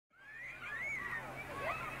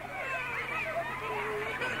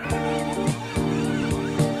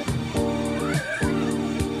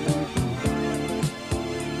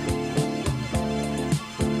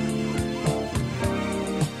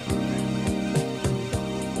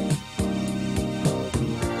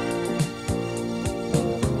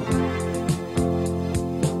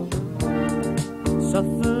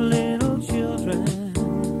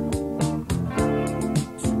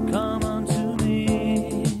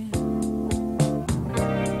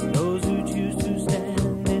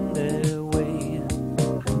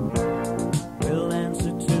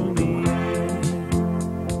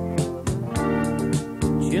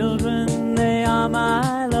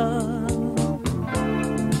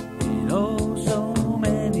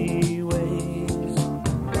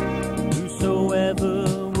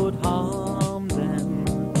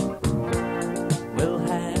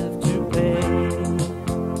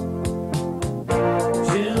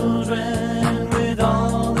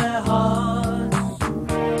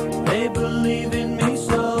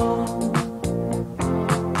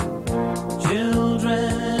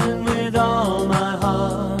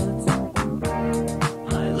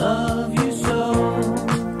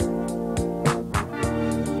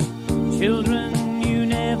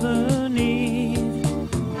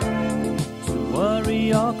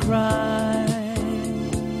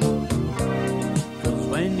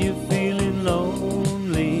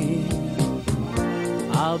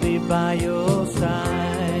by your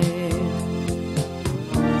side.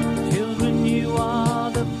 Children, you are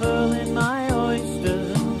the pearl in my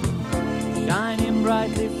oyster, shining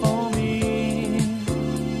brightly for me.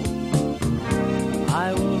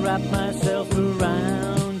 I will wrap myself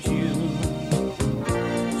around you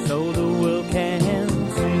so the world can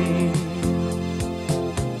see.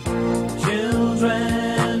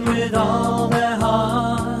 Children with all their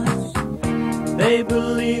hearts, they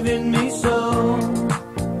believe in me so.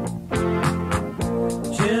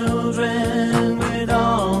 Children with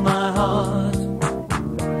all my heart,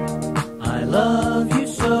 I love you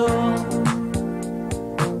so.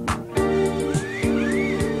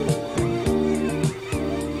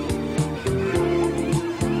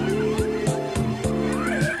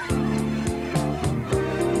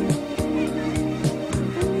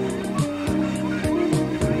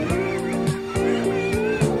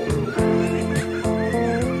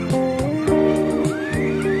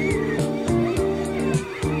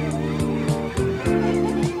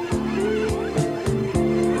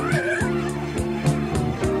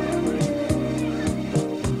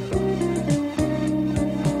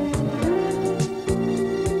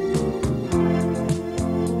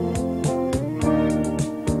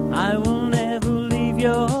 I will never leave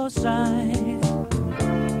your side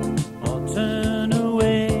or turn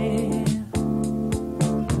away.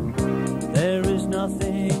 There is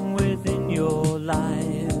nothing within your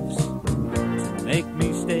lives to make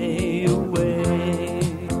me stay away.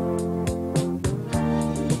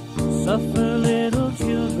 Suffer, little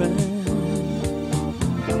children,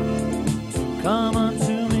 to come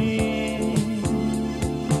unto me.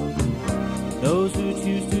 Those who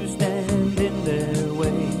choose to stand in their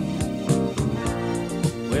way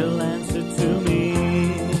will answer to me.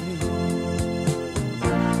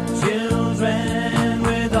 Children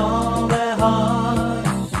with all their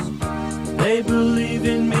hearts, they believe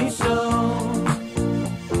in me so.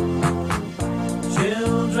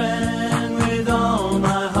 Children with all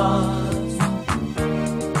my heart,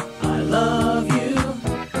 I love you.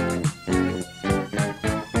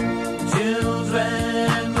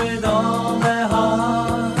 Children with all their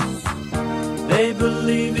hearts, they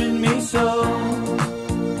believe in me so.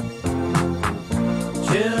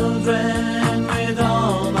 Children with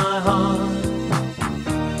all my heart,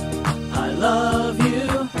 I love you.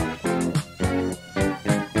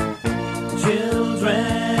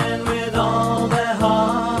 Children with all their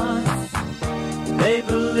hearts, they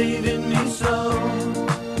believe in me so.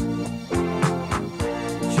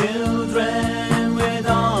 Children with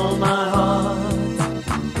all my heart,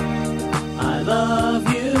 I love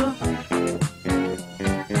you.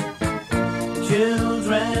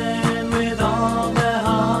 Children